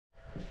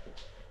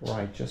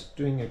Right, just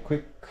doing a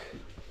quick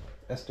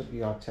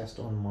SWR test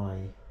on my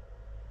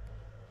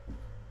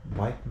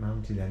bike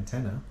mounted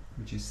antenna,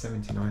 which is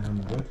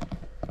 7900,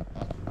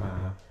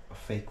 a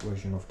fake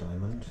version of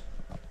diamond.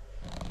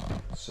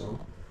 So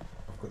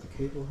I've got the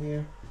cable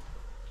here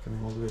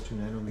coming all the way to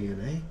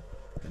nano-vna,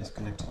 and it's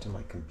connected to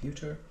my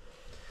computer,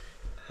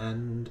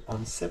 and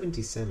on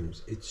 70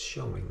 sims it's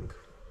showing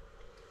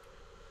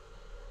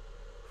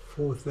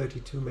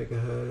 432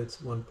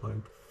 megahertz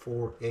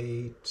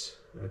 1.48,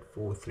 at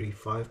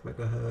 435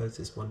 megahertz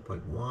is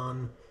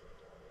 1.1,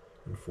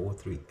 and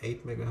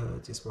 438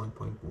 megahertz is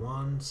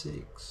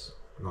 1.16.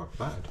 Not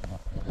bad.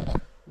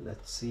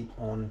 Let's see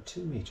on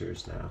 2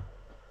 meters now.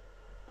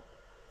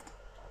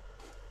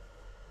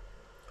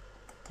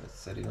 Let's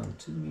set it on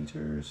 2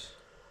 meters.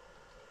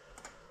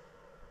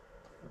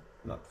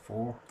 Not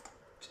 4,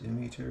 2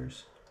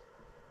 meters.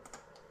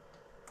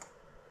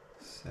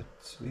 Set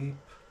sweep.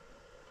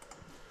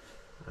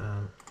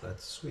 And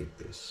let's sweep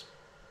this.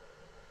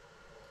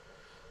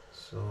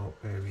 So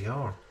here we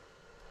are.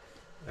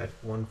 At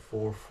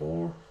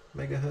 144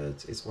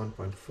 megahertz is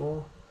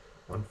 1.4.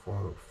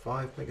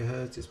 145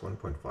 megahertz is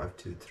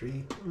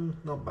 1.523.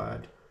 Not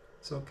bad.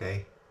 It's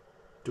okay.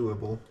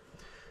 Doable.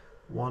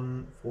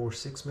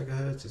 146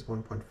 megahertz is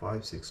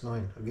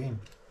 1.569. Again,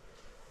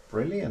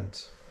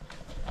 brilliant.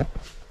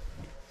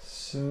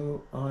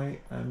 So I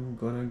am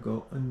gonna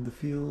go in the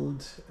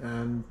field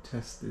and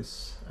test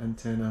this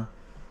antenna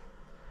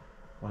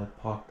while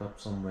parked up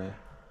somewhere,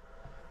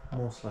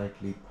 most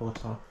likely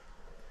Pota.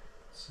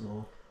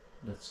 So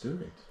let's do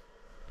it.